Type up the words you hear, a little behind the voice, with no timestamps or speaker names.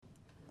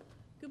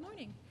Good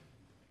morning.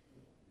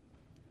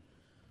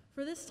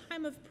 For this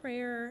time of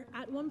prayer,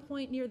 at one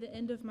point near the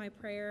end of my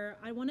prayer,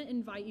 I want to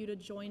invite you to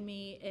join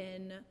me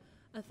in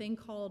a thing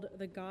called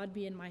the God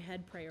Be in My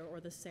Head prayer, or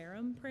the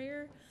Sarum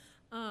prayer.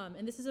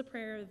 And this is a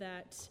prayer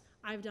that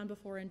I've done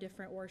before in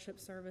different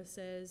worship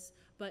services,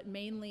 but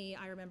mainly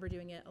I remember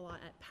doing it a lot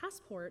at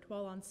Passport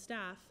while on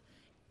staff.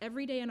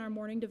 Every day in our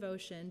morning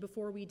devotion,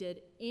 before we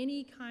did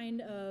any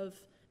kind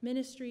of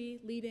ministry,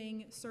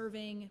 leading,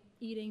 serving,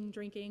 eating,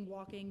 drinking,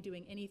 walking,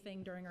 doing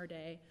anything during our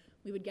day,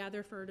 we would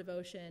gather for a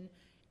devotion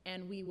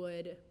and we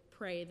would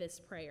pray this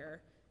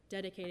prayer,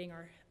 dedicating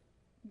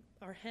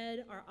our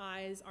head, our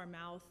eyes, our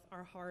mouth,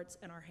 our hearts,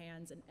 and our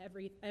hands, and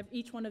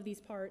each one of these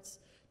parts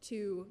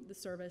to the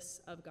service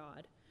of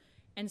God.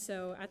 And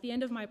so at the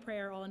end of my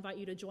prayer, I'll invite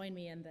you to join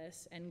me in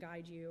this and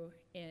guide you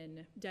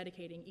in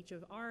dedicating each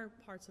of our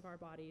parts of our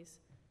bodies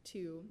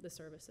to the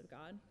service of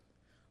God.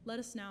 Let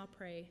us now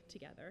pray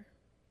together.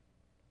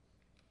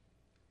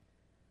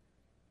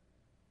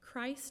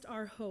 Christ,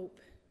 our hope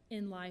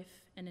in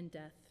life and in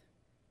death,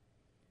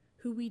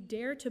 who we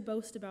dare to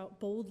boast about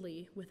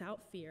boldly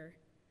without fear,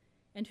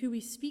 and who we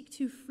speak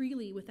to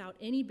freely without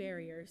any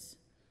barriers,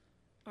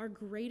 our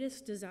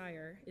greatest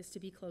desire is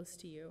to be close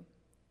to you.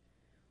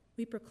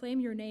 We proclaim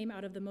your name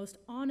out of the most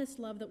honest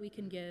love that we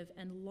can give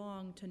and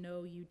long to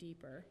know you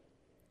deeper.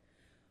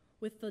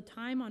 With the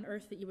time on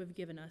earth that you have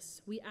given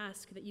us, we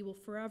ask that you will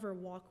forever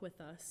walk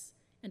with us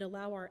and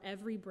allow our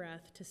every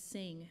breath to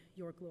sing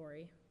your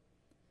glory.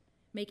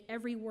 Make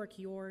every work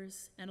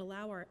yours and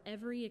allow our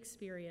every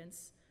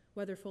experience,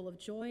 whether full of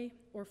joy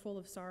or full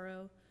of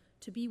sorrow,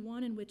 to be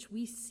one in which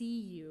we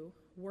see you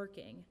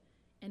working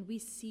and we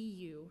see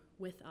you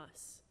with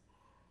us.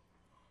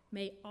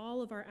 May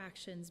all of our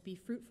actions be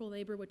fruitful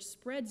labor which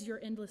spreads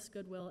your endless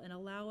goodwill and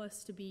allow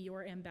us to be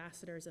your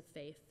ambassadors of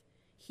faith.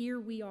 Here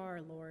we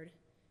are, Lord.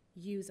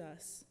 Use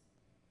us.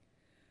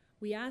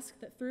 We ask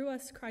that through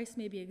us Christ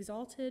may be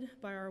exalted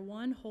by our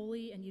one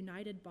holy and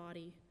united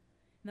body,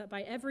 and that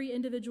by every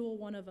individual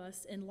one of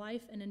us in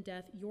life and in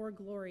death your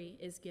glory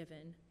is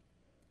given.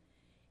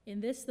 In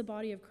this, the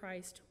body of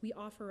Christ, we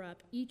offer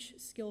up each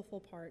skillful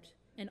part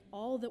and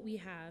all that we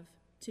have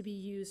to be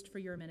used for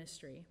your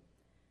ministry,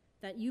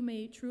 that you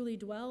may truly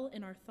dwell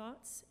in our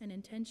thoughts and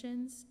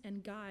intentions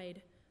and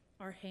guide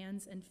our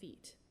hands and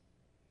feet.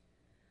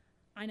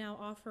 I now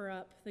offer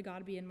up the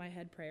God Be in My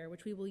Head prayer,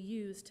 which we will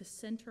use to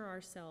center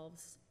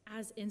ourselves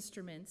as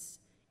instruments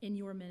in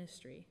your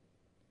ministry.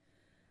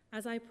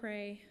 As I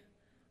pray,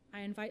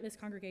 I invite this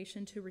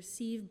congregation to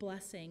receive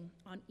blessing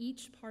on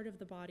each part of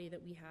the body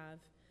that we have,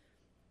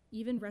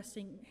 even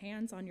resting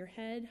hands on your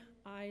head,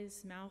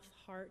 eyes, mouth,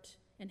 heart,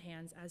 and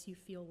hands as you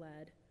feel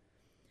led.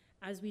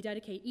 As we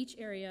dedicate each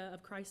area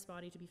of Christ's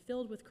body to be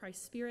filled with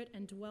Christ's Spirit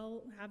and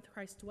have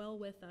Christ dwell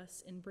with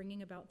us in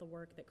bringing about the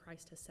work that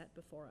Christ has set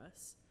before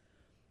us.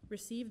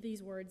 Receive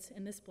these words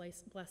in this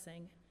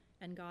blessing,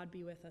 and God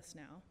be with us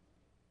now.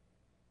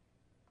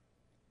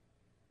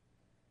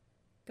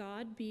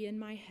 God be in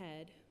my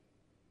head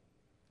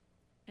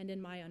and in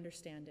my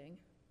understanding.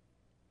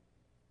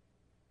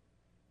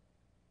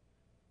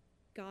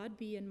 God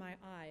be in my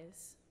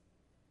eyes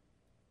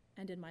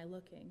and in my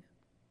looking.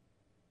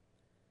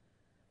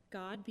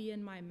 God be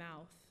in my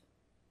mouth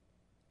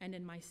and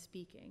in my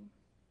speaking.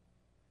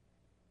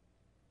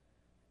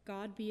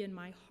 God be in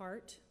my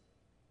heart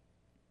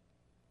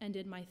and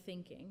in my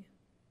thinking.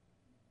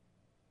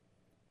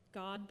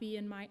 God be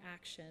in my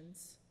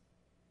actions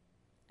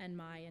and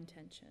my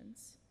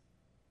intentions.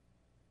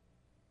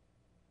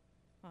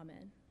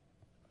 Amen.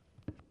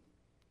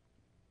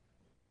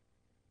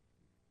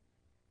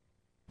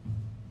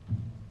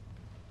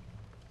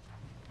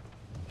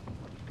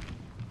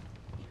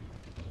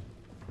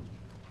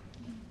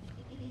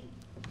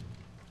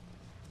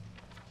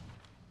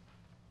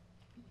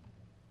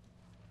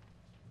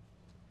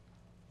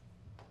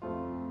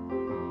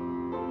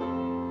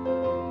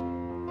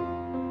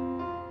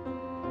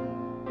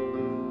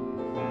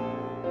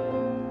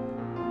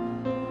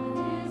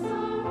 What is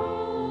our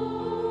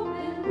hope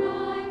in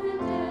life and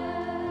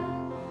death?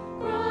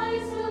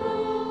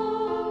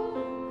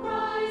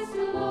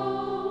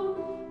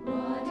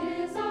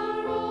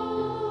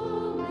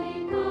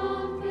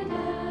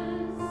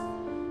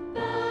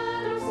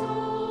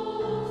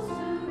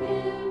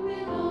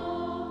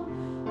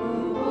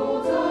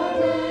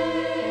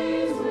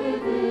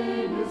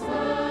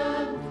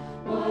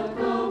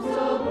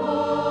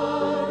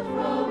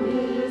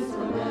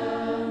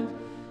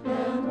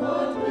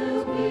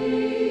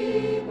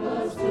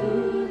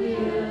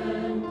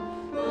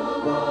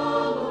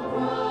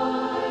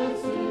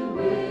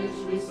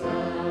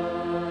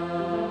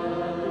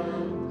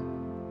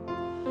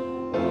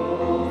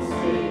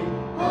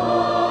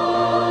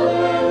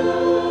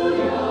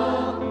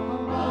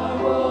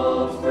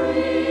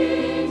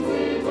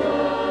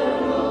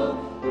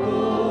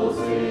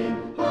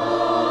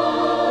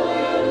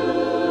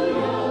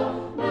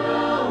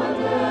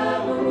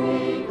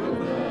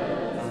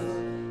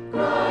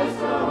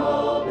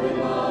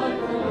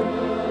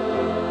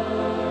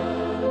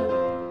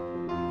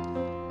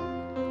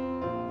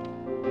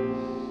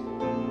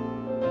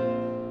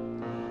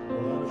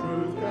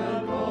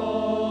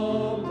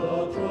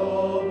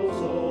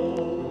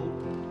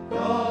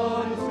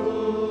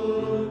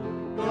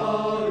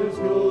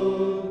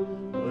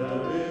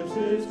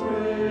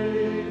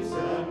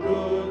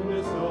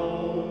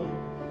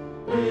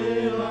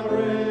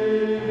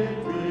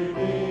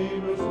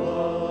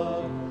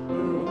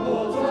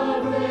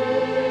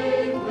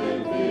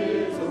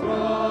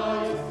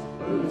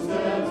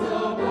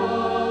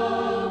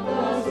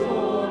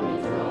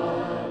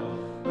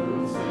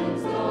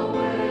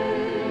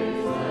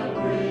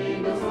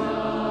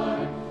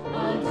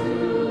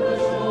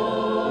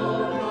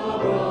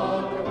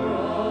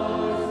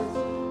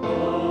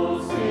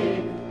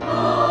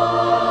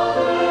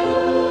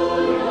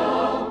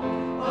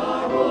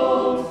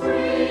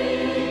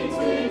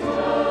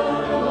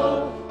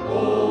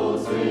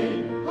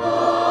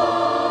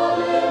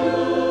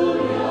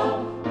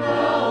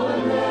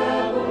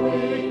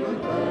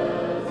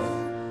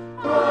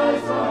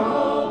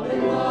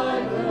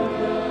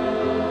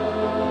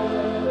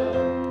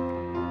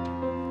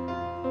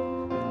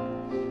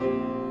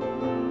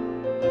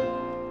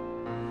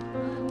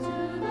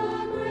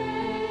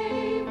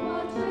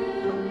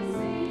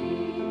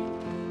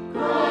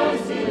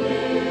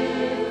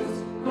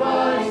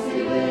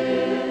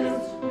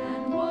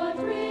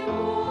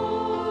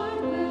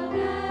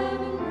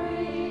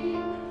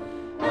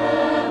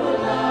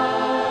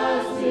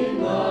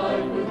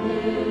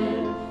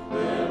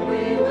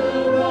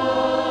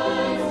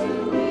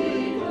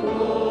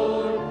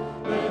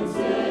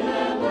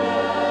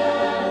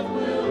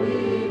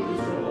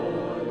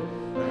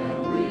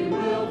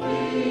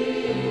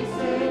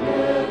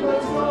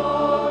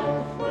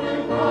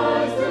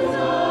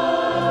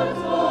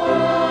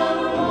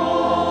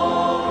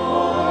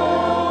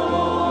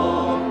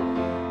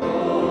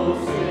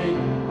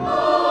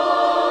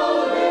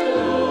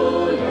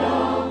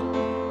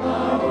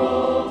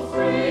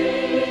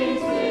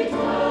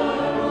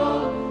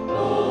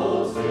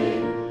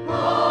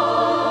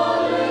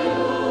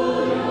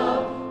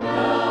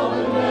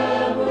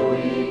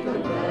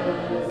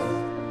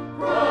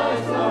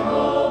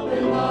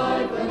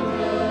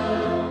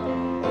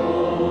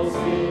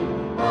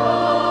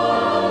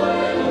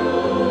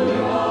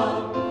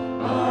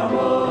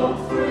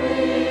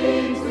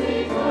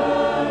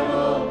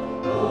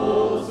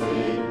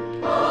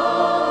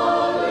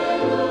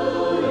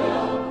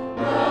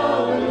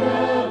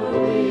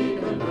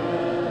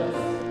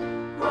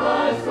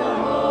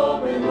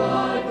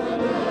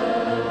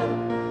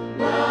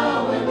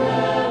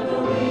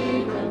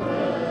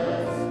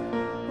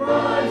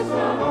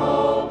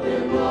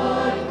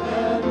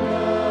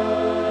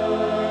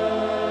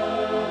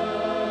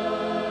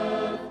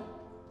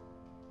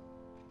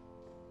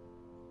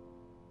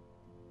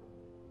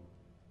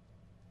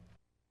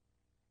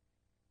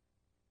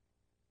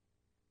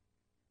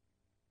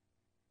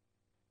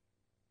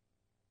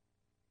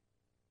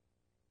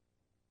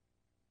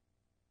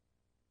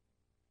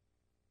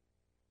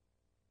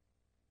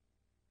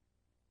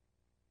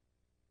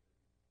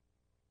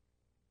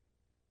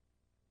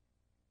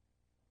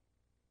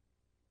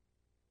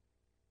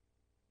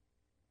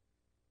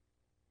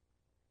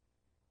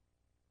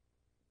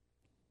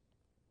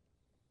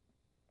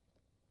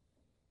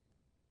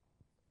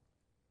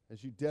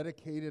 As you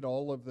dedicated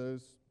all of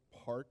those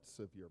parts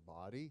of your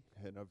body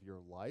and of your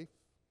life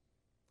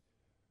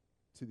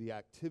to the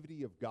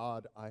activity of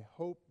God, I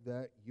hope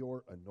that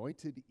your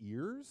anointed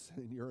ears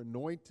and your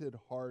anointed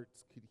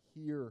hearts could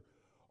hear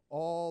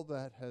all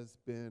that has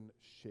been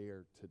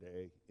shared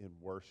today in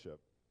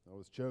worship. I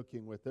was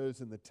joking with those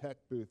in the tech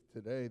booth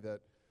today that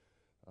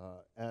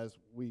as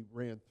we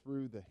ran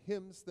through the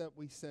hymns that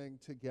we sang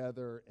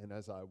together, and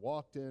as I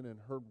walked in and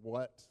heard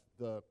what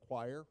the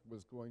choir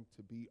was going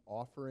to be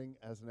offering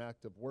as an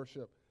act of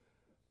worship,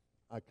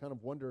 I kind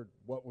of wondered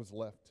what was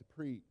left to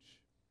preach.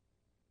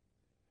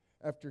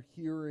 After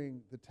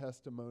hearing the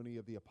testimony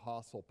of the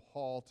Apostle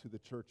Paul to the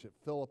church at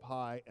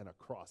Philippi and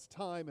across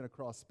time and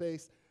across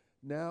space,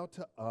 now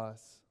to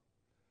us,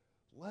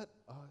 let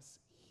us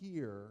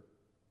hear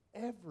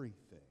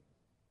everything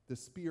the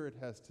Spirit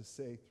has to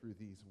say through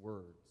these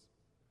words.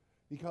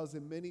 Because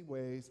in many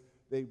ways,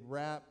 they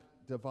wrap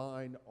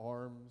divine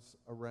arms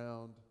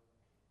around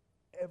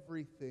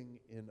everything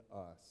in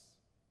us.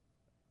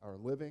 Our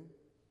living,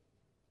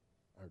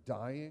 our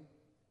dying,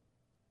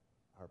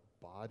 our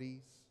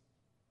bodies,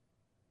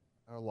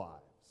 our lives.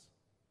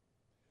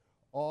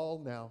 All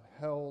now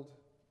held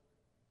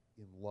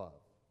in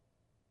love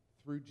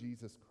through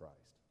Jesus Christ.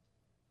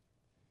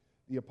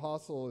 The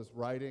apostle is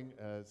writing,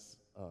 as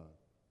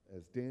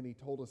Danny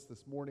told us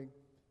this morning,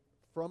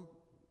 from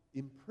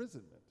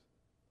imprisonment.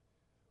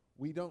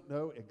 We don't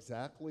know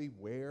exactly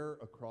where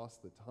across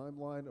the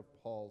timeline of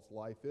Paul's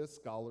life is.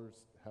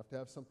 Scholars have to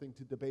have something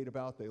to debate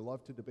about. They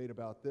love to debate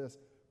about this.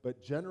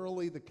 But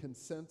generally, the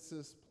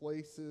consensus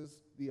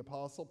places the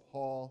Apostle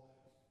Paul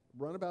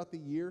run about the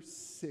year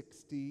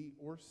 60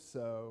 or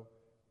so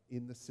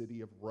in the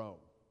city of Rome.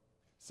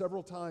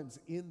 Several times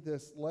in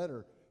this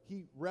letter,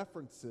 he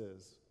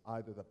references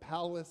either the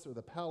palace or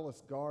the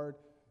palace guard,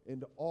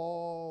 and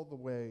all the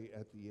way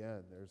at the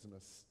end, there's an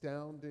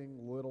astounding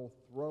little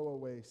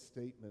throwaway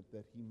statement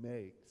that he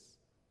makes.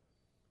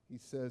 He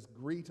says,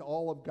 "Greet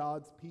all of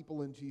God's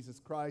people in Jesus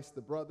Christ.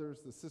 The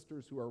brothers, the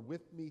sisters who are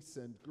with me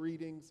send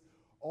greetings.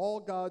 All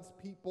God's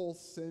people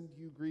send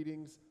you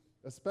greetings,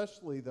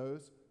 especially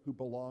those who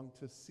belong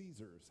to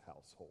Caesar's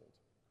household."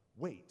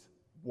 Wait,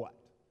 what?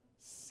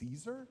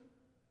 Caesar?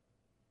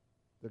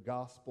 The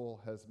gospel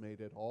has made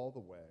it all the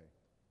way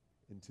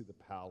into the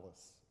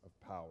palace of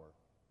power.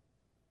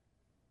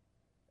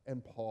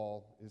 And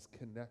Paul is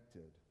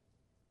connected.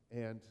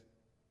 And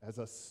as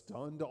a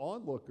stunned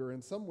onlooker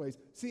in some ways,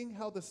 seeing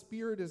how the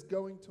Spirit is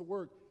going to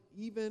work,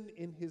 even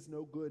in his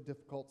no good,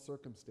 difficult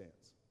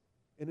circumstance.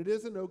 And it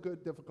is a no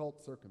good,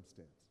 difficult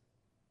circumstance.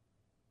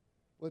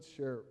 Let's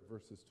share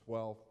verses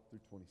 12 through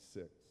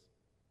 26.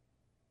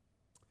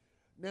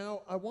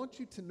 "Now, I want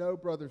you to know,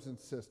 brothers and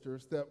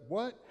sisters, that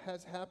what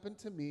has happened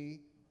to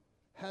me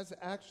has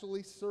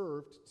actually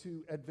served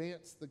to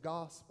advance the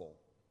gospel.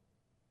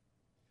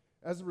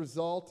 As a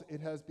result, it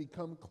has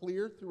become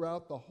clear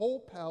throughout the whole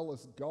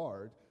palace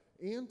guard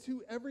and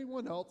to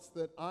everyone else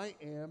that I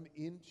am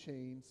in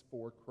chains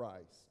for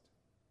Christ.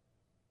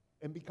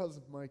 And because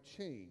of my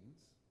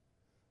chains,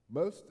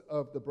 most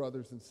of the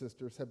brothers and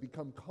sisters have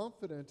become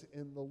confident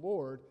in the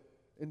Lord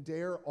and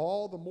dare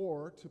all the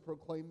more to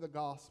proclaim the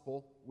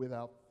gospel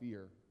without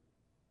fear.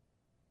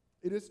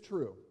 It is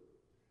true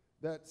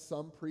that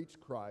some preach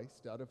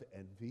Christ out of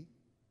envy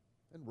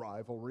and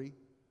rivalry,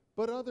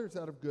 but others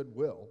out of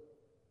goodwill.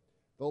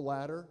 The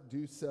latter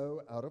do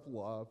so out of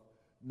love,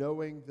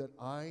 knowing that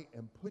I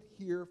am put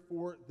here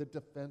for the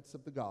defense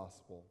of the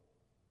gospel.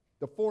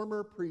 The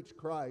former preach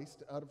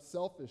Christ out of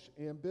selfish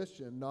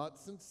ambition, not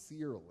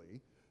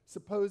sincerely,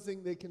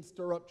 supposing they can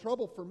stir up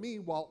trouble for me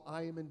while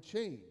I am in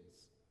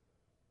chains.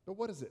 But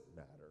what does it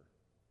matter?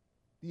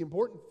 The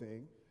important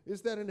thing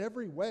is that in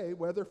every way,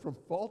 whether from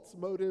false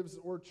motives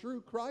or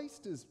true,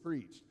 Christ is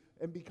preached.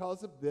 And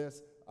because of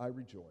this, I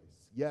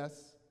rejoice.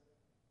 Yes,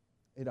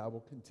 and I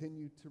will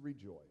continue to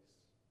rejoice.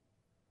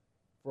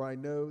 For I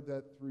know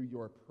that through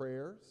your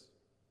prayers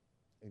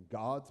and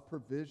God's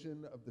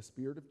provision of the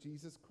Spirit of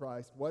Jesus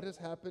Christ, what has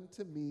happened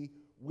to me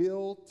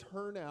will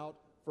turn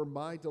out for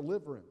my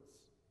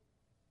deliverance.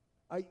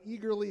 I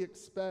eagerly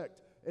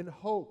expect and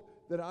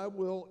hope that I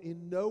will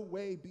in no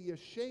way be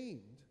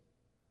ashamed,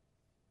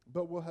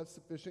 but will have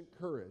sufficient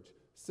courage,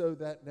 so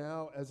that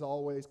now, as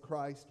always,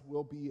 Christ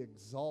will be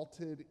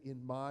exalted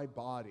in my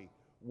body,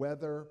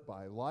 whether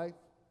by life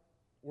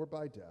or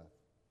by death.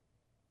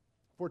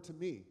 For to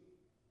me,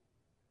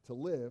 to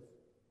live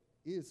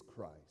is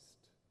Christ,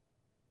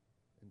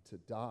 and to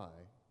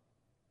die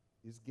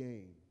is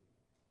gain.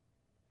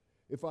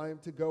 If I am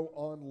to go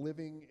on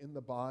living in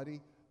the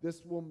body,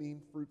 this will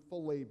mean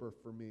fruitful labor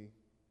for me.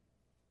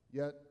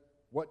 Yet,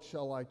 what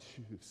shall I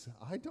choose?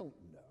 I don't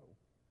know.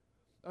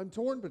 I'm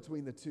torn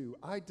between the two.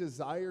 I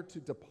desire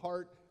to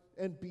depart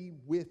and be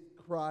with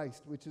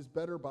Christ, which is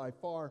better by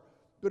far,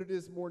 but it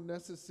is more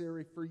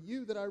necessary for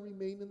you that I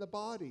remain in the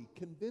body.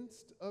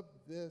 Convinced of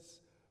this,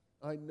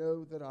 I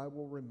know that I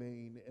will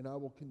remain, and I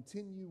will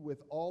continue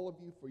with all of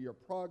you for your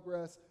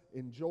progress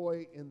and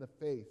joy in the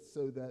faith,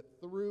 so that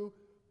through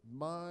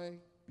my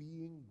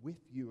being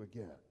with you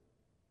again,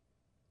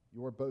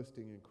 your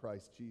boasting in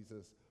Christ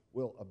Jesus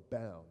will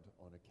abound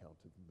on account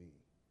of me.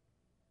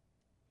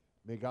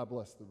 May God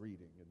bless the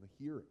reading and the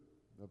hearing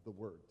of the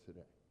word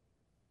today.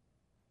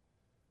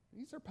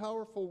 These are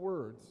powerful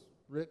words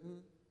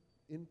written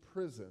in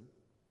prison,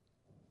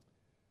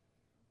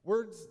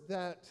 words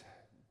that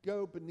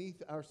go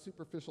beneath our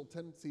superficial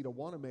tendency to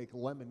want to make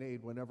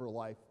lemonade whenever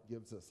life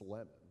gives us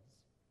lemons.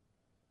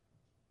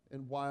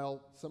 And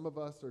while some of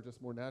us are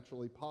just more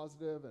naturally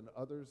positive and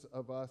others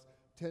of us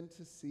tend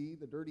to see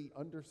the dirty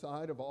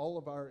underside of all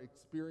of our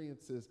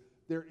experiences,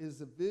 there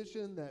is a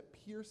vision that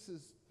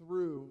pierces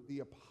through the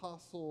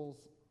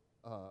apostle's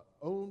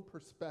own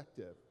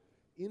perspective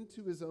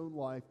into his own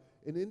life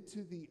and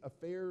into the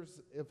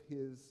affairs of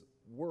his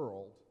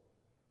world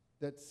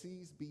that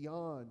sees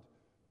beyond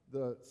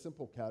the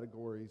simple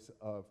categories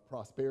of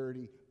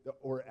prosperity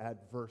or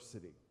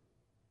adversity.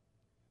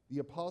 The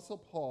Apostle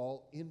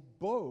Paul, in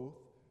both,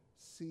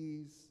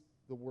 sees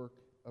the work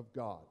of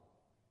God.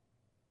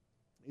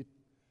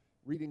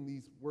 Reading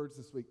these words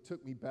this week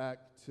took me back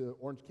to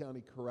Orange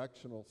County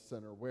Correctional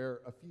Center, where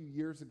a few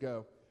years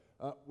ago,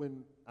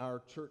 when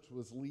our church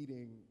was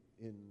leading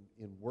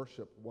in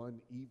worship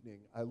one evening,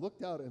 I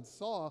looked out and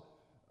saw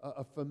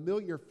a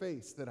familiar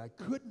face that I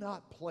could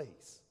not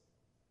place.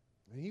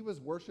 And he was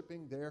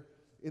worshiping there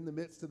in the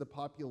midst of the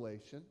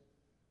population.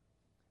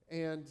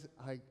 And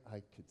I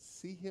could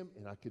see him,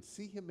 and I could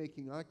see him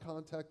making eye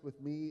contact with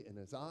me, and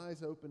his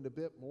eyes opened a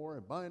bit more,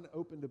 and mine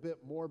opened a bit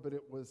more, but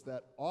it was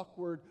that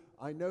awkward,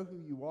 I know who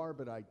you are,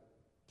 but I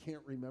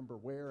can't remember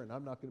where, and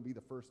I'm not going to be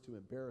the first to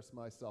embarrass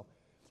myself.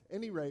 At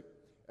any rate,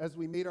 as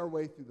we made our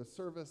way through the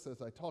service,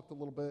 as I talked a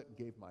little bit and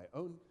gave my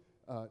own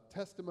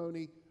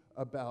testimony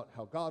about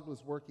how God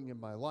was working in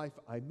my life,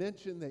 I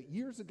mentioned that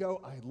years ago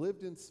I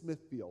lived in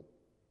Smithfield,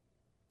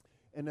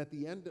 and at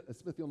the end of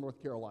Smithfield,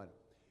 North Carolina.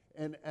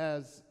 And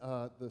as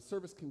the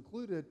service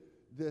concluded,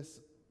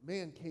 this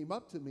man came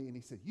up to me and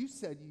he said, "You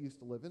said you used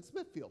to live in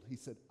Smithfield." He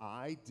said,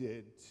 "I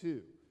did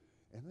too."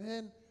 And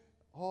then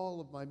all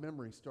of my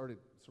memories started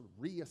sort of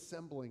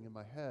reassembling in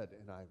my head,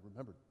 and I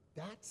remembered,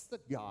 that's the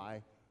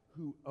guy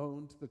who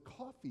owned the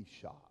coffee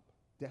shop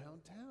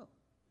downtown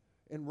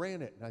and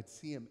ran it, and I'd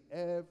see him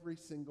every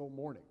single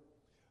morning.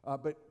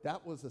 But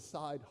that was a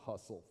side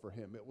hustle for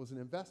him. It was an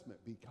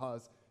investment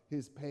because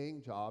his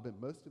paying job and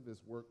most of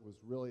his work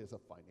was really as a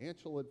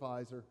financial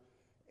advisor.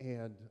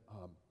 And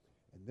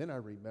then I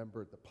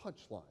remembered the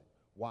punchline,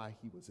 why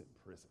he was in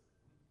prison.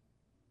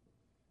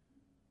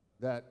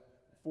 That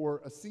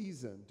for a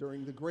season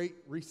during the Great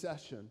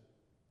Recession,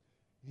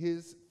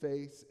 his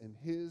face and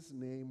his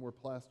name were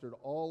plastered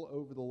all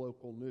over the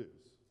local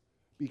news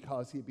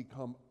because he had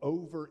become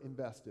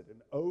over-invested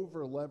and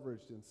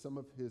over-leveraged in some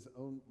of his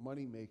own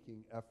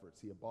money-making efforts.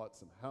 He had bought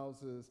some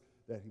houses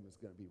that he was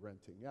going to be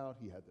renting out.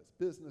 He had this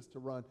business to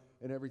run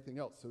and everything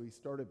else. So he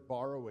started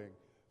borrowing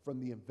from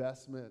the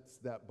investments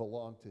that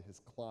belonged to his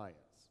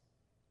clients.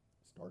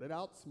 Started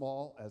out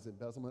small, as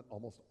embezzlement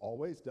almost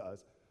always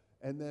does,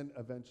 and then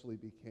eventually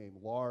became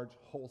large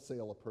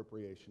wholesale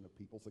appropriation of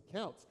people's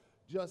accounts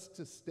just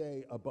to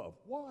stay above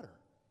water.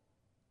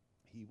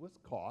 He was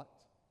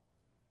caught.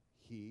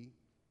 He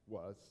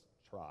was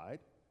tried.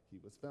 He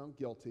was found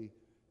guilty,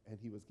 and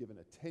he was given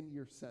a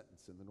 10-year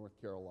sentence in the North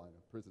Carolina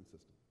prison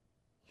system.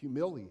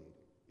 Humiliating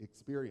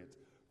experience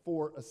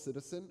for a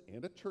citizen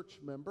and a church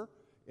member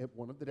at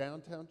one of the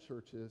downtown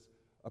churches,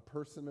 a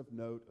person of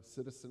note, a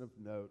citizen of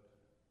note,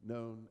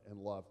 known and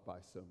loved by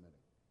so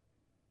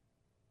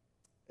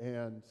many.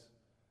 And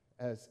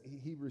as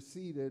he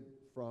receded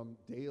from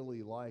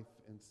daily life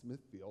in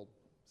Smithfield,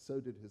 so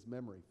did his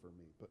memory for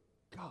me. But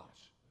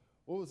gosh,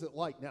 what was it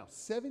like now,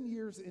 7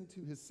 years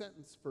into his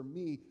sentence, for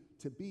me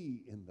to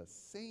be in the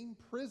same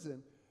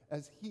prison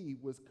as he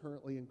was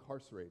currently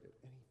incarcerated?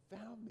 And he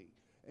found me.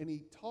 And he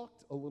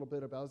talked a little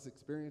bit about his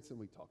experience, and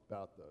we talked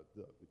about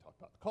the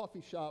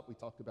coffee shop. We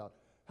talked about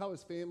how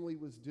his family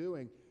was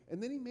doing.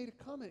 And then he made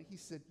a comment. He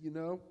said, "You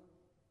know,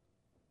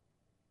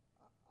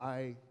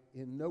 I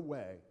in no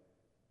way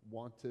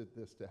wanted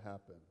this to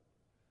happen,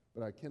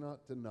 but I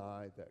cannot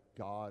deny that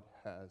God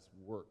has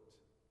worked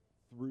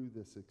through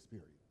this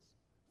experience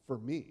for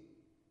me.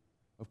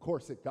 Of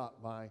course, it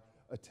got my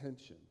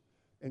attention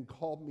and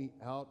called me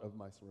out of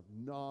my sort of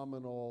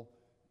nominal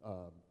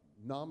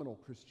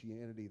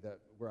Christianity,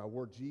 where I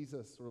wore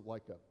Jesus sort of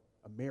like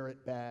a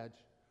merit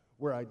badge,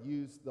 where I'd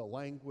use the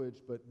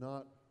language but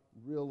not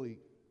really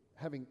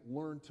having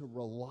learned to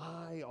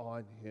rely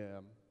on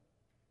him,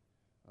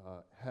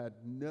 had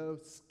no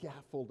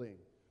scaffolding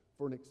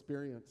for an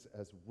experience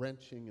as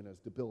wrenching and as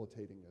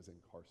debilitating as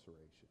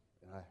incarceration.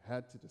 And I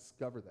had to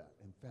discover that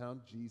and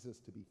found Jesus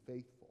to be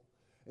faithful.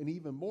 And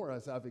even more,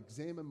 as I've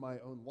examined my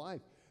own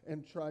life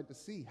and tried to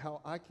see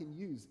how I can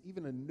use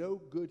even a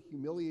no-good,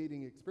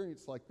 humiliating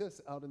experience like this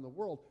out in the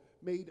world,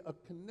 made a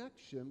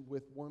connection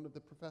with one of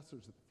the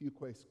professors at the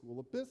Fuquay School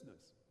of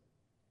Business,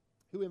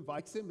 who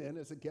invites him in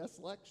as a guest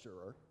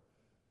lecturer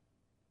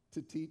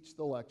to teach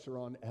the lecture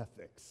on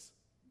ethics.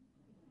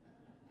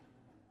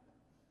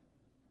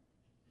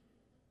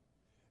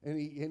 And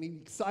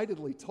he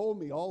excitedly told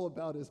me all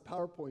about his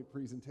PowerPoint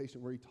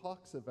presentation where he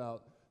talks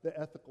about the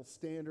ethical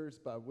standards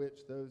by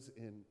which those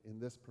in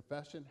this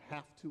profession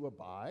have to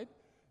abide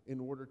in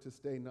order to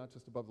stay not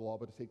just above the law,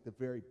 but to take the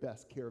very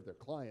best care of their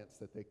clients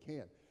that they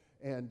can.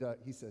 And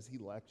he says he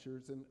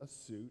lectures in a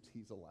suit.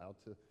 He's allowed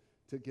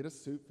to get a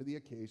suit for the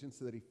occasion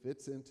so that he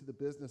fits into the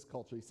business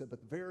culture. He said, but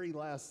the very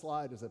last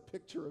slide is a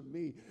picture of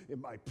me in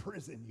my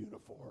prison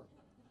uniform.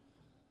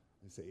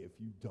 They say, if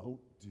you don't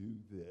do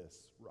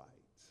this right,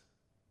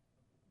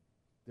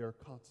 there are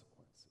consequences.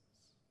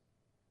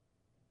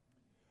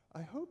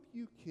 I hope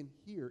you can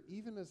hear,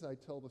 even as I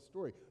tell the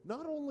story,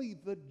 not only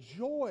the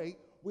joy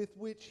with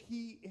which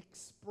he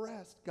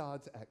expressed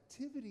God's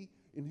activity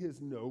in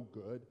his no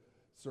good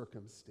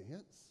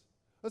circumstance,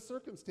 a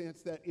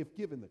circumstance that, if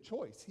given the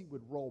choice, he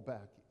would roll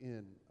back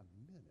in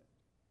a minute.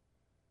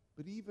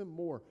 But even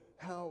more,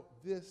 how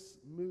this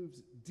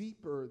moves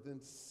deeper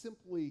than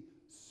simply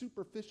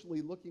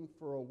superficially looking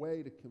for a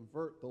way to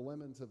convert the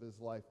lemons of his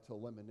life to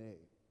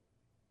lemonade.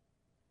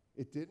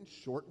 It didn't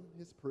shorten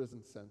his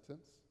prison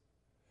sentence.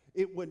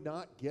 It would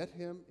not get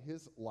him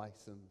his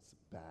license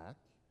back.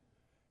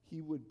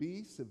 He would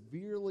be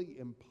severely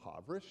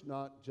impoverished,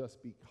 not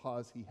just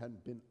because he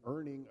hadn't been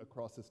earning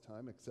across his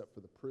time except for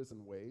the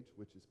prison wage,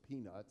 which is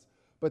peanuts,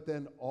 but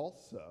then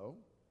also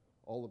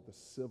all of the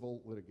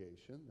civil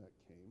litigation that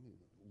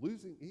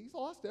came. He's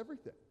lost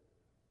everything.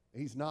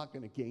 He's not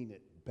going to gain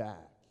it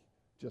back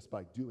just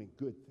by doing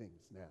good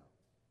things now.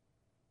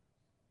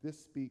 This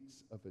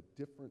speaks of a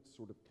different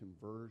sort of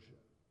conversion,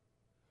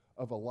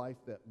 of a life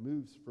that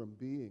moves from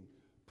being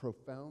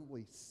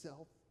profoundly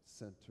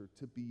self-centered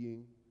to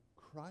being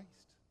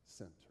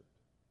Christ-centered.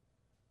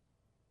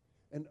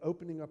 And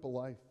opening up a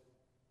life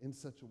in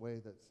such a way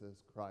that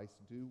says, Christ,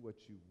 do what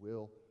you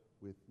will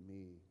with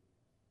me,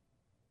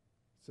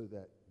 so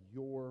that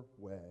your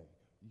way,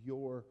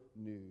 your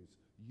news,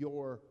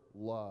 your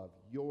love,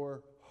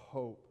 your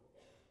hope,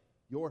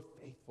 your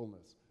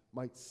faithfulness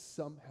might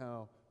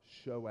somehow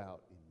show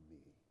out in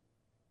me.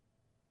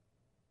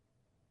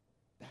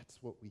 That's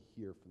what we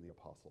hear from the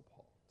Apostle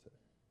Paul today.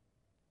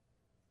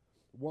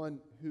 One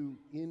who,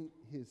 in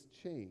his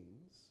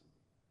chains,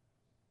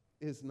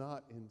 is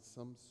not in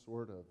some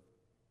sort of,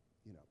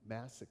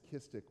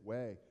 masochistic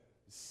way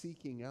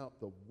seeking out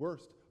the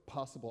worst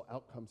possible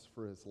outcomes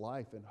for his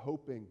life and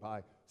hoping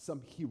by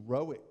some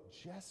heroic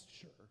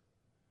gesture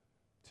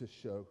to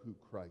show who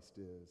Christ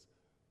is,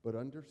 but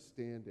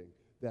understanding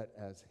that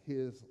as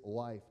his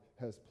life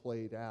has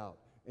played out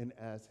and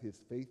as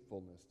his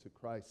faithfulness to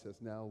Christ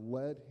has now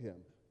led him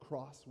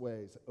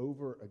crossways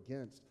over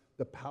against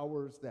the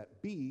powers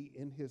that be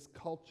in his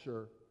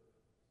culture,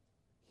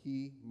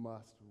 he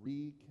must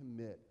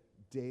recommit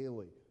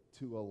daily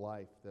to a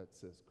life that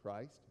says,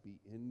 Christ, be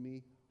in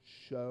me,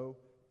 show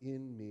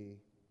in me,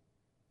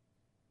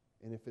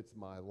 and if it's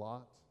my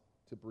lot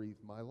to breathe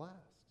my last,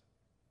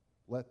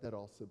 let that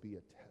also be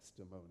a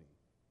testimony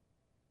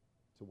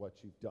to what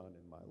you've done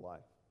in my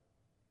life.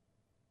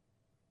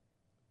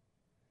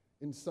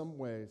 In some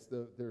ways,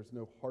 there's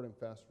no hard and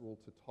fast rule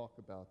to talk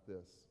about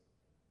this.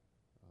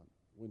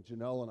 When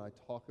Janelle and I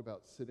talk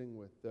about sitting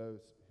with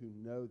those who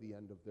know the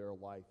end of their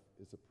life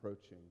is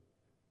approaching,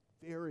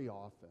 very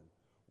often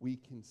we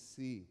can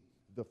see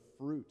the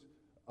fruit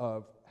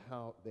of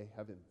how they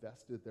have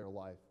invested their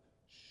life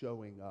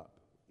showing up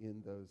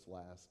in those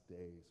last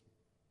days,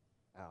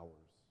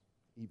 hours,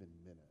 even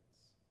minutes.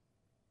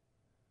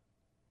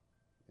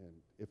 And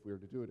if we were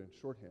to do it in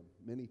shorthand,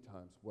 many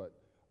times what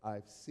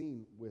I've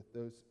seen with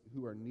those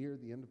who are near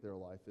the end of their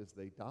life is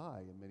they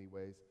die, in many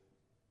ways,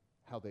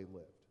 how they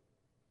lived.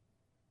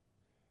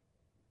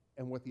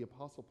 And what the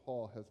Apostle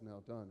Paul has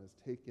now done is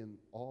taken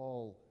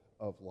all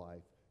of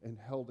life and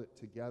held it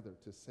together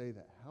to say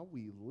that how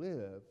we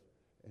live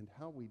and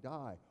how we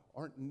die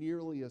aren't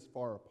nearly as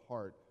far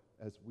apart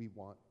as we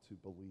want to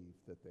believe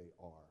that they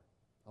are.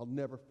 I'll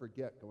never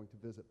forget going to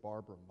visit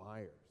Barbara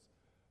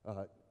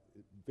Myers,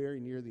 very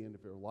near the end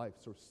of her life,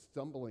 sort of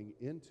stumbling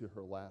into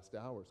her last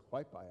hours,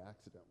 quite by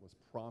accident, was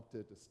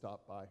prompted to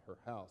stop by her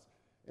house.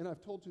 And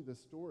I've told you this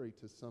story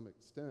to some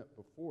extent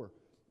before.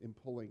 In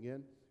pulling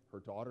in, her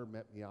daughter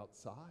met me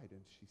outside,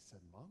 and she said,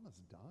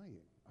 Mama's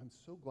dying. I'm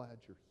so glad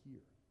you're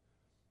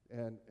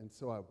here. And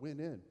so I went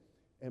in,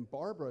 and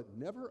Barbara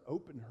never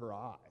opened her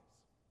eyes.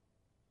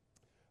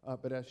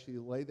 But as she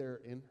lay there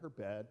in her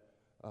bed,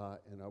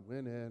 and I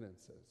went in and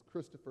says,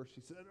 Christopher,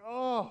 she said,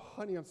 oh,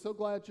 honey, I'm so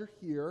glad you're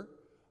here.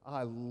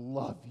 I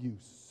love you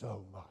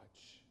so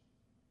much.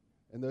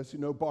 And those who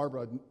know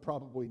Barbara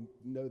probably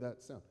know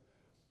that sound.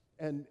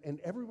 And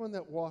everyone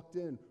that walked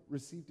in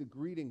received a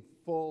greeting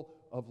full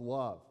of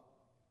love.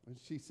 And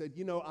she said,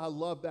 I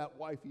love that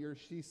wife of yours.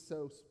 She's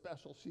so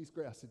special. She's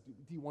great. I said,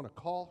 do you want to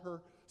call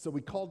her? So we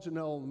called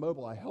Janelle on the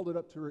mobile. I held it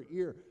up to her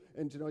ear.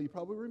 And Janelle, you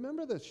probably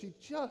remember this. She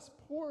just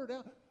poured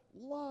out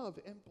love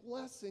and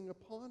blessing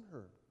upon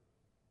her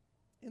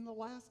in the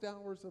last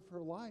hours of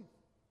her life.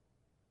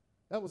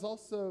 That was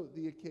also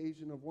the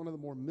occasion of one of the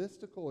more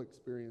mystical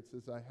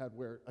experiences I had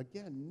where,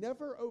 again,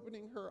 never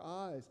opening her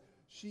eyes,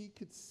 She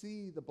could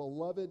see the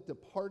beloved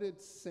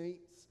departed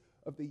saints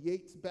of the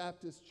Yates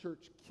Baptist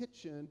Church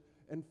kitchen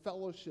and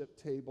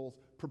fellowship tables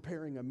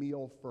preparing a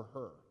meal for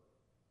her.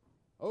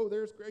 Oh,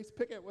 there's Grace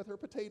Pickett with her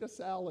potato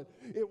salad.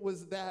 It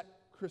was that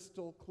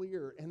crystal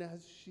clear. And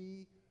as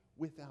she,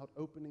 without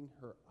opening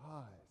her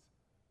eyes,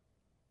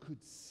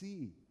 could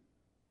see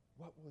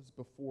what was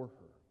before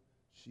her,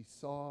 she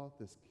saw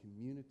this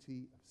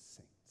community of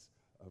saints,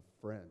 of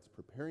friends,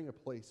 preparing a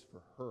place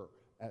for her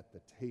at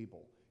the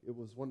table. It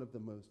was one of the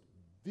most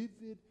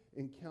vivid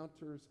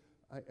encounters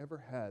I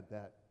ever had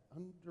that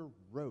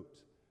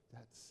underwrote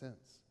that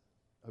sense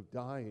of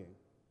dying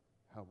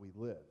how we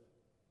live.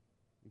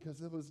 Because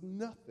there was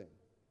nothing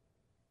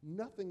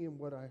in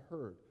what I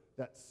heard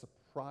that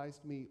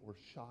surprised me or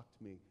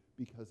shocked me,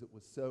 because it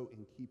was so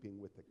in keeping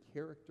with the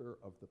character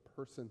of the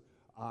person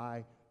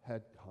I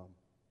had come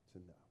to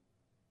know.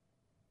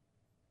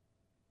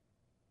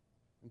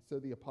 And so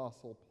the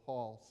Apostle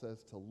Paul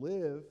says to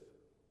live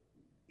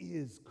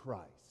is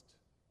Christ.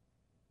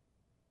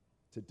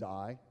 To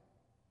die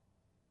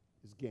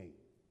is gain.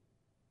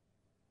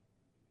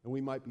 And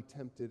we might be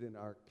tempted in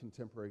our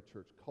contemporary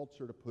church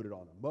culture to put it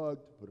on a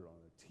mug, to put it on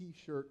a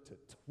t-shirt, to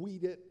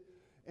tweet it.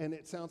 And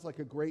it sounds like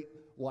a great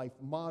life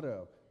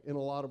motto in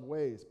a lot of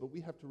ways. But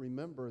we have to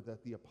remember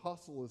that the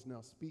apostle is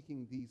now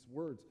speaking these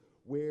words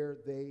where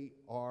they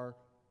are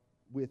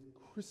with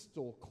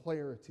crystal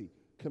clarity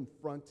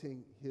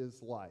confronting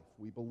his life.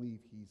 We believe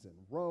he's in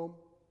Rome.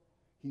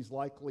 He's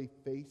likely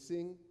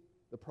facing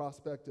the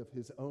prospect of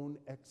his own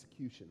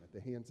execution at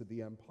the hands of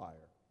the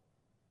empire.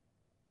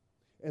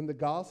 And the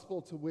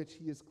gospel to which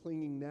he is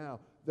clinging now,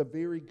 the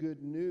very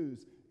good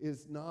news,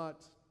 is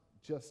not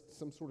just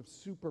some sort of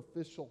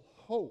superficial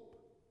hope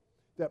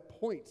that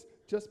points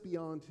just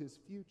beyond his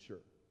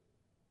future.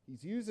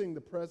 He's using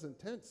the present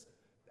tense.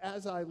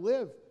 As I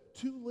live,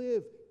 to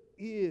live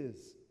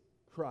is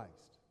Christ.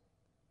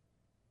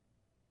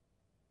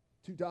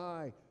 To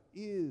die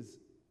is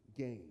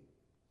gain.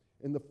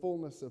 And the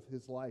fullness of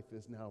his life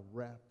is now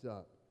wrapped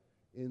up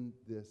in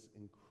this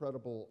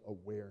incredible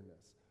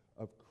awareness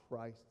of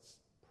Christ's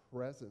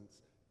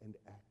presence and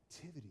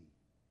activity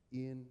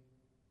in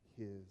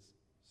his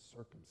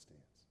circumstance.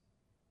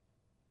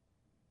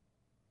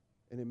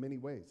 And in many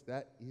ways,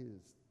 that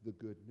is the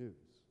good news.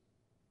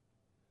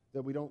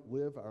 That we don't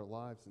live our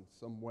lives in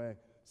some way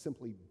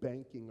simply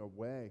banking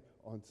away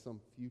on some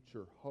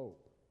future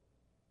hope.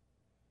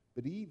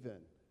 But even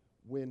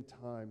when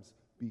times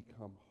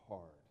become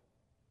hard,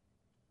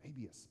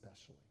 maybe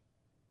especially,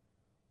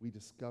 we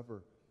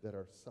discover that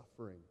our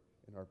suffering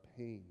and our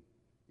pain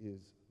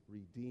is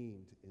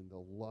redeemed in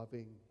the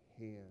loving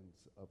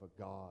hands of a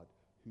God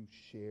who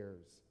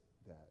shares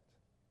that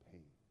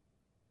pain,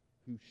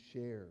 who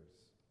shares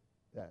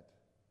that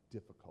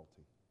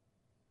difficulty.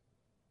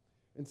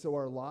 And so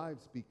our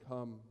lives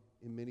become,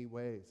 in many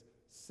ways,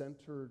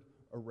 centered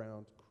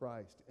around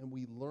Christ. And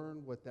we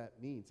learn what that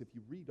means. If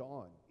you read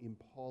on in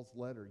Paul's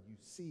letter, you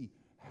see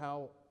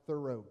how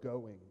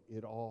thoroughgoing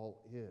it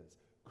all is.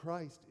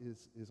 Christ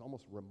is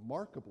almost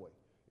remarkably,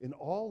 in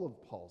all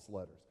of Paul's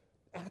letters,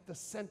 at the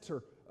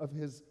center of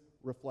his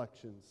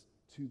reflections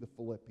to the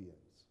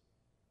Philippians.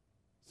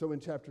 So in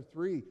chapter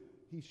 3,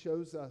 he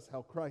shows us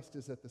how Christ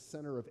is at the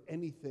center of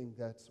anything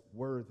that's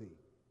worthy.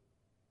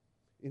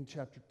 In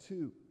chapter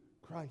 2,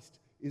 Christ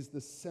is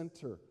the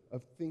center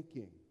of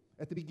thinking.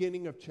 At the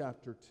beginning of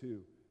chapter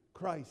 2,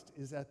 Christ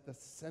is at the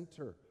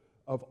center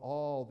of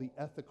all the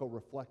ethical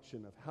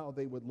reflection of how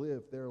they would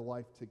live their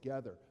life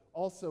together.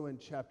 Also in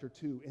chapter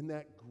 2, in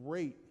that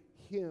great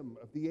hymn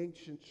of the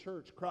ancient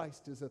church,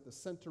 Christ is at the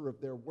center of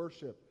their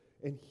worship.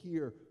 And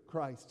here,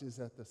 Christ is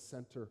at the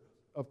center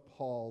of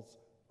Paul's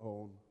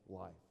own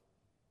life.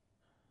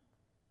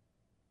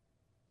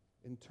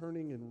 And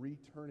turning and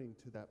returning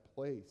to that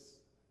place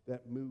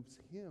that moves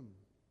him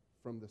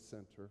from the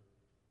center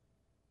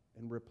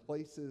and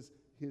replaces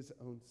his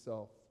own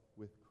self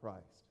with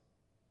Christ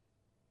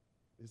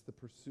is the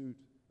pursuit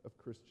of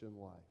Christian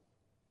life.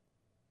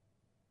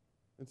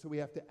 And so we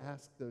have to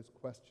ask those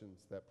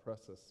questions that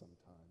press us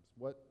sometimes.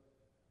 What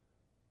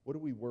do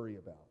we worry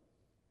about?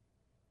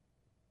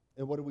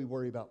 And what do we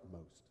worry about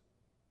most?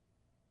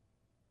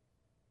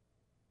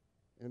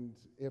 And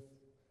if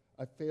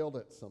I failed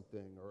at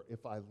something, or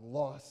if I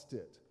lost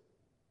it,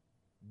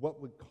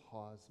 what would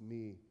cause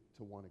me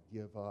to want to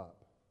give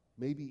up?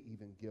 Maybe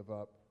even give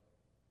up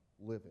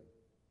living.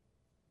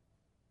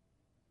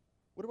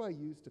 What do I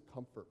use to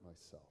comfort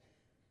myself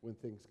when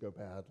things go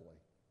badly,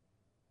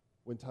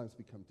 when times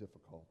become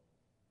difficult?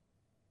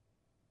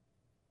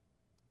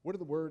 What are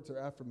the words or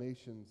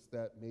affirmations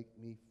that make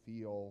me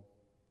feel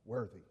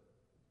worthy?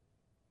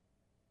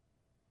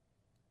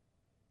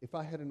 If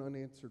I had an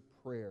unanswered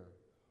prayer,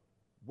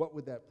 what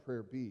would that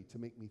prayer be to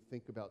make me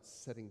think about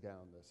setting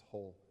down this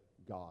whole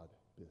God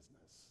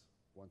business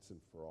once and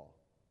for all?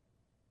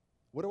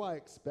 What do I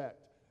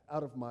expect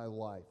out of my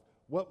life?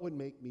 What would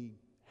make me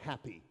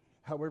happy,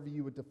 however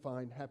you would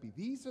define happy?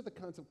 These are the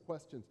kinds of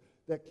questions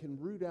that can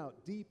root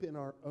out deep in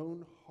our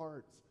own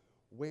hearts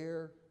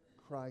where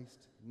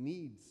Christ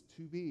needs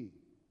to be.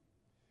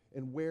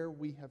 and where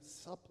we have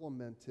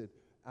supplemented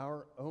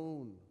our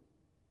own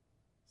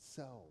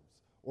selves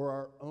or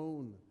our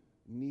own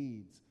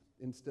needs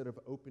instead of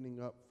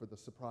opening up for the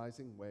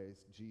surprising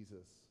ways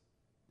Jesus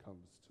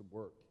comes to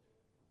work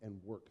and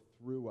work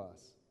through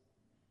us.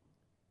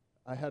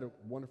 I had a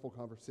wonderful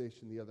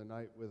conversation the other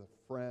night with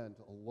a friend,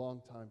 a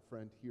longtime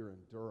friend here in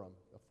Durham,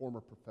 a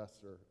former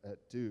professor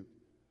at Duke,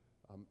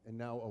 and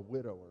now a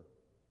widower.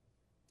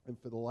 And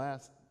for the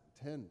last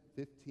 10,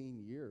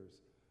 15 years,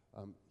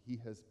 he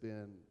has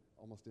been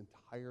almost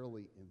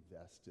entirely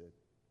invested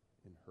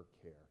in her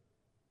care.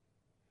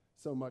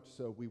 So much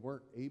so we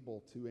weren't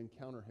able to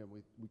encounter him.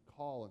 We'd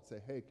call and say,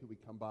 hey, could we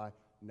come by?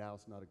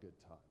 Now's not a good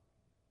time.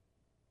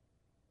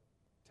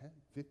 10,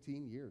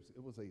 15 years.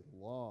 It was a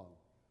long,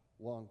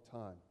 long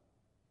time.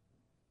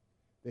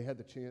 They had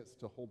the chance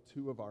to hold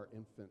 2 of our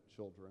infant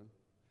children.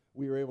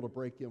 We were able to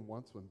break in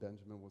once when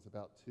Benjamin was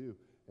about 2,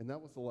 and that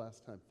was the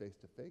last time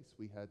face-to-face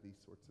we had these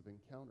sorts of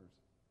encounters.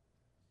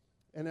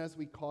 And as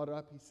we caught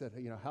up, he said,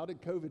 hey, how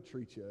did COVID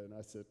treat you? And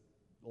I said,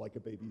 like a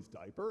baby's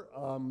diaper.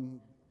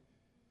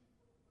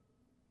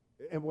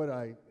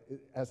 And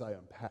as I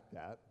unpacked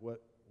that,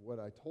 what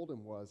I told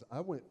him was, I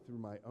went through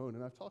my own,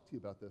 and I've talked to you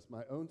about this,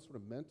 my own sort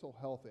of mental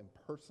health and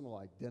personal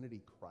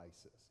identity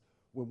crisis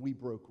when we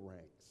broke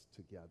ranks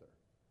together.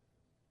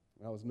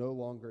 And I was no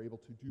longer able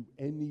to do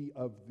any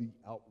of the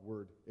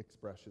outward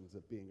expressions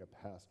of being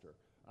a pastor.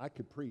 I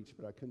could preach,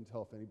 but I couldn't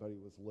tell if anybody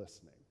was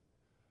listening.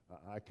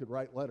 I could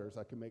write letters,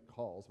 I could make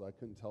calls, but I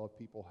couldn't tell if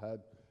people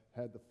had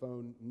the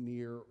phone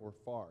near or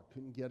far.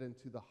 Couldn't get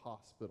into the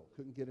hospital,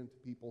 couldn't get into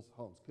people's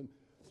homes.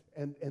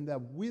 And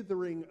that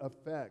withering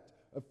effect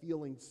of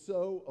feeling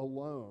so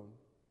alone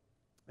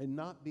and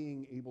not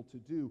being able to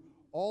do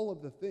all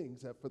of the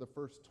things that for the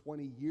first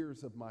 20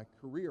 years of my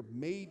career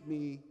made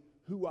me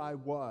who I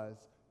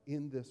was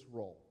in this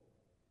role.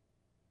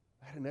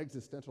 I had an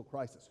existential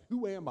crisis.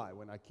 Who am I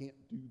when I can't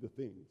do the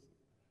things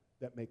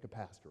that make a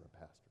pastor a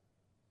pastor?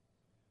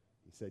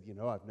 He said,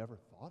 I've never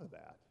thought of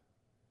that.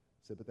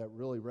 He said, but that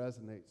really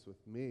resonates with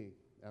me.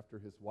 After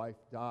his wife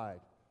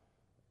died,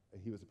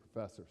 he was a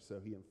professor,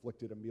 so he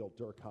inflicted Emil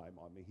Durkheim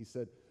on me. He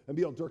said,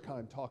 Emil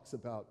Durkheim talks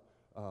about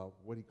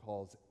what he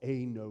calls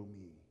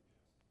anomie,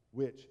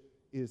 which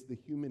is the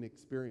human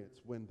experience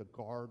when the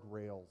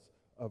guardrails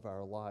of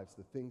our lives,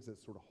 the things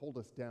that sort of hold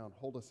us down,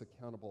 hold us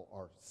accountable,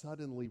 are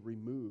suddenly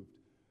removed.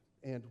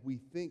 And we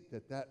think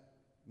that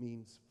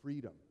means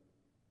freedom.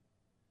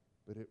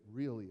 But it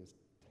really is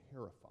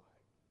terrifying.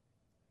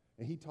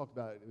 And he talked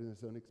about it in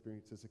his own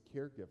experience as a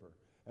caregiver.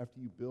 After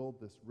you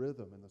build this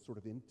rhythm and the sort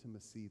of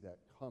intimacy that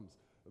comes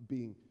of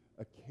being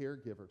a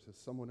caregiver to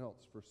someone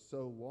else for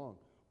so long,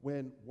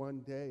 when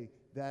one day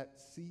that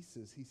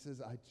ceases, he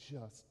says, I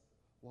just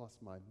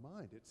lost my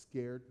mind. It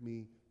scared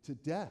me to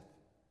death.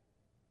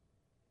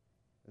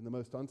 And the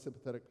most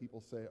unsympathetic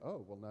people say,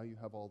 oh, well, now you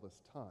have all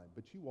this time.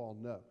 But you all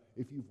know,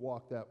 if you've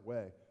walked that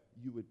way,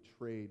 you would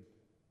trade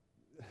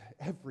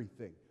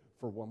everything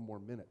for one more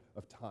minute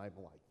of time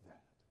like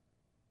that.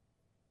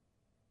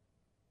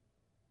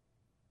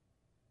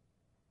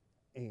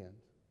 And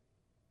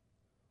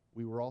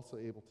we were also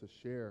able to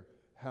share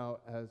how,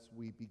 as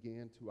we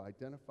began to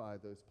identify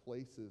those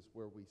places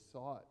where we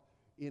sought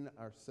in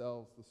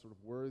ourselves the sort of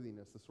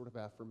worthiness, the sort of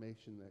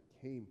affirmation that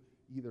came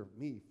either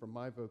me from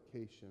my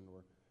vocation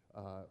or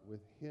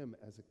with him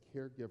as a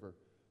caregiver,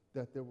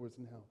 that there was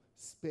now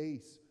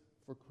space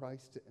for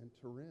Christ to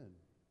enter in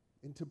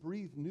and to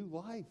breathe new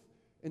life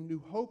and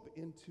new hope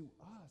into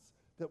us,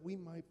 that we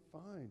might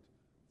find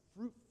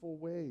fruitful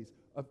ways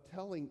of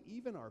telling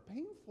even our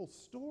painful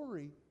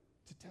story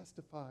to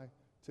testify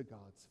to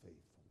God's faithfulness.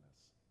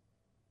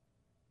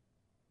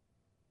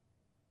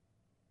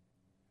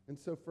 And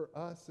so for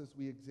us, as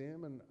we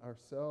examine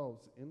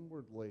ourselves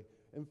inwardly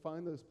and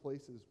find those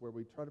places where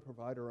we try to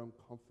provide our own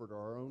comfort or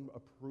our own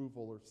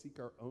approval or seek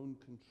our own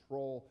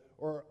control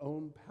or our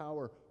own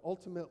power,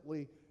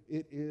 ultimately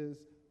it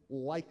is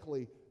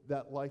likely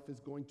that life is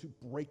going to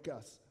break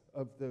us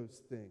of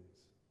those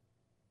things.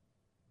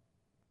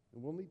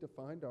 And we'll need to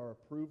find our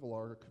approval,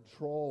 our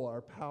control,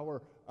 our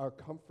power, our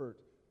comfort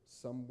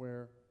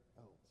somewhere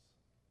else.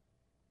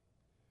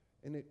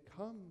 And it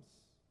comes,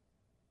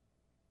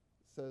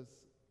 says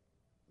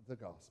the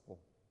gospel,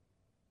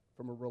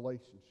 from a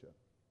relationship.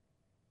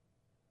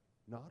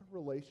 Not a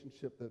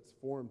relationship that's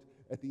formed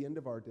at the end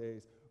of our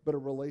days, but a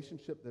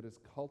relationship that is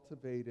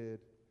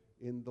cultivated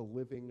in the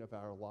living of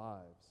our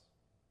lives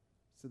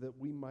so that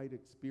we might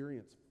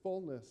experience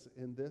fullness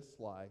in this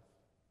life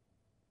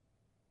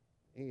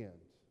and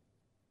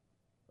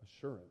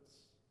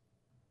assurance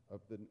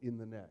in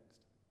the next.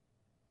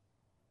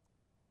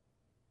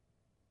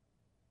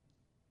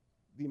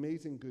 The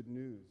amazing good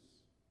news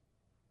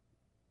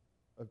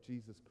of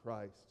Jesus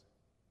Christ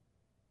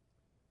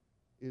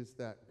is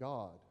that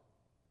God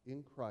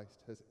in Christ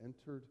has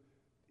entered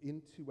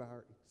into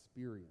our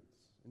experience,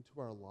 into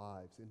our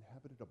lives,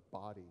 inhabited a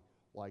body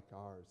like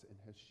ours, and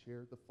has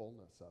shared the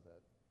fullness of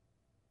it,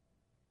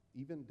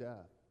 even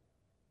death.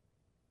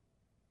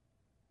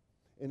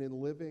 And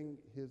in living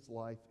his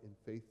life in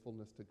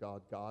faithfulness to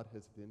God, God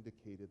has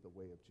vindicated the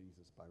way of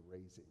Jesus by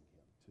raising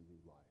him to new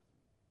life.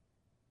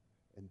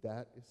 And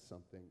that is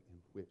something in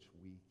which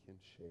we can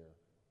share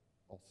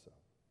also.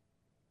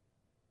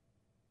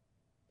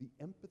 The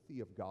empathy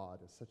of God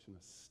is such an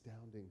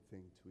astounding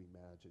thing to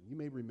imagine. You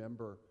may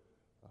remember,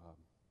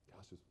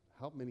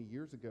 how many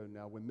years ago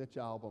now, when Mitch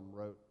Albom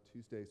wrote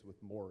Tuesdays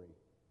with Morrie,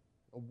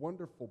 a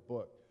wonderful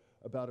book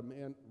about a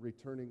man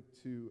returning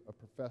to a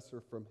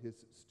professor from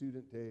his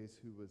student days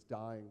who was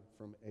dying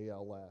from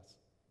ALS.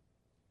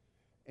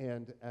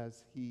 And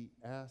as he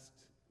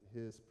asked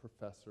his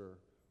professor,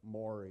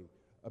 Morrie,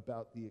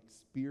 about the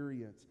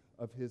experience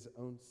of his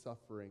own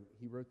suffering,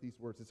 he wrote these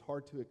words, "It's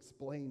hard to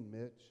explain,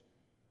 Mitch.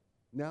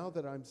 Now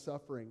that I'm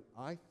suffering,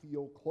 I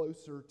feel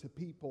closer to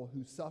people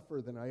who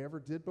suffer than I ever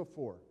did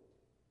before.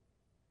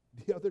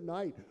 The other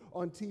night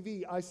on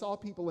TV, I saw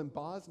people in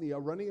Bosnia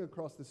running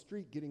across the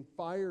street, getting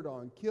fired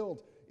on,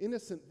 killed,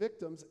 innocent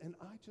victims, and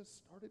I just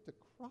started to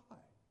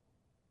cry.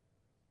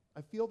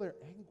 I feel their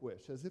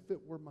anguish as if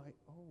it were my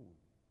own.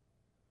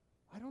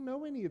 I don't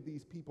know any of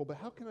these people, but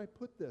how can I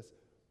put this?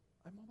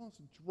 I'm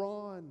almost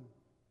drawn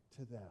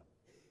to them."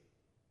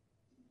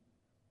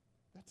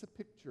 That's a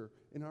picture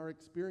in our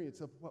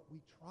experience of what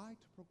we try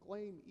to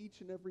proclaim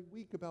each and every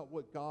week about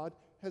what God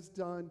has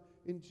done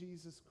in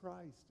Jesus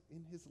Christ,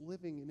 in his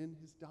living and in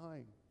his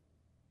dying.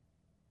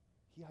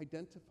 He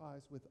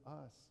identifies with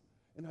us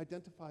and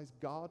identifies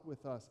God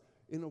with us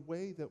in a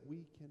way that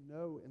we can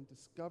know and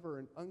discover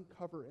and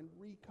uncover and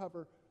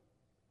recover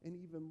and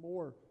even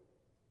more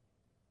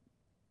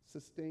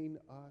sustain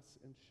us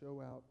and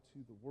show out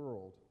to the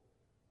world.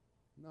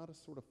 Not a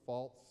sort of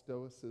false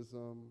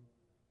stoicism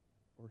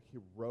or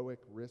heroic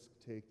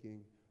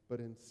risk-taking,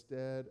 but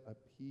instead a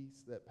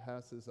peace that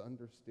passes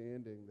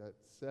understanding, that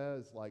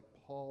says, like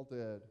Paul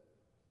did,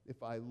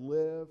 if I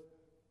live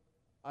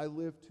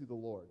to the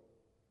Lord.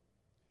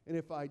 And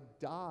if I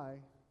die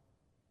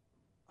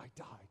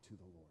to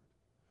the Lord.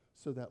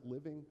 So that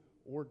living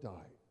or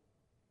dying,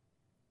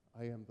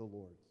 I am the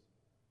Lord's.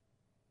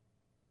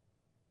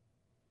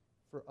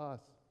 For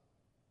us,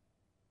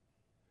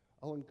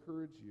 I'll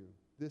encourage you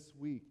this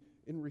week,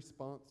 in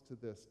response to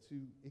this, to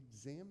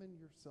examine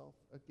yourself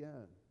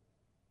again.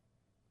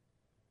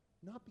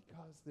 Not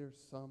because there's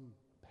some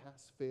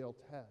pass-fail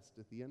test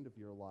at the end of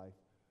your life,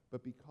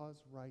 but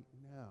because right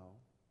now,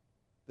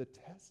 the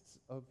tests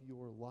of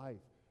your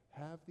life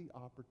have the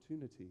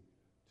opportunity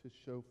to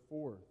show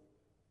forth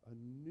a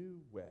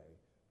new way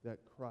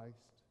that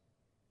Christ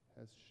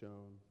has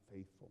shown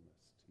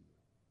faithfulness to you.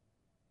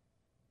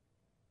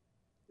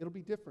 It'll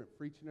be different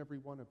for each and every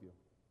one of you.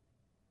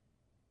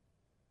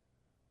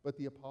 But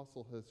the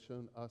apostle has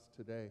shown us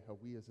today how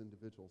we as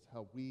individuals,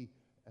 how we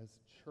as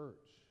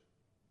church,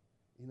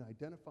 in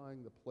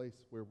identifying the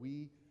place where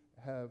we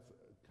have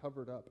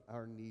covered up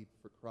our need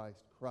for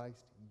Christ,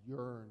 Christ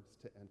yearns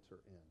to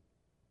enter in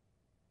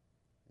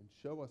and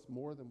show us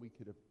more than we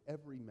could have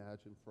ever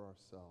imagined for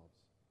ourselves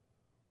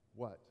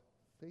what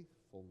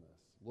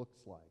faithfulness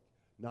looks like,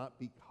 not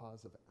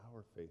because of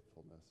our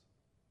faithfulness,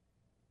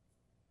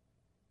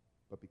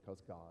 but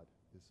because God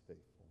is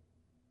faithful.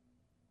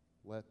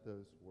 Let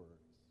those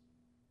words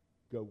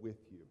go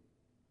with you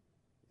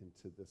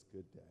into this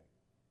good day.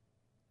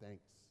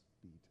 Thanks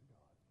be to God.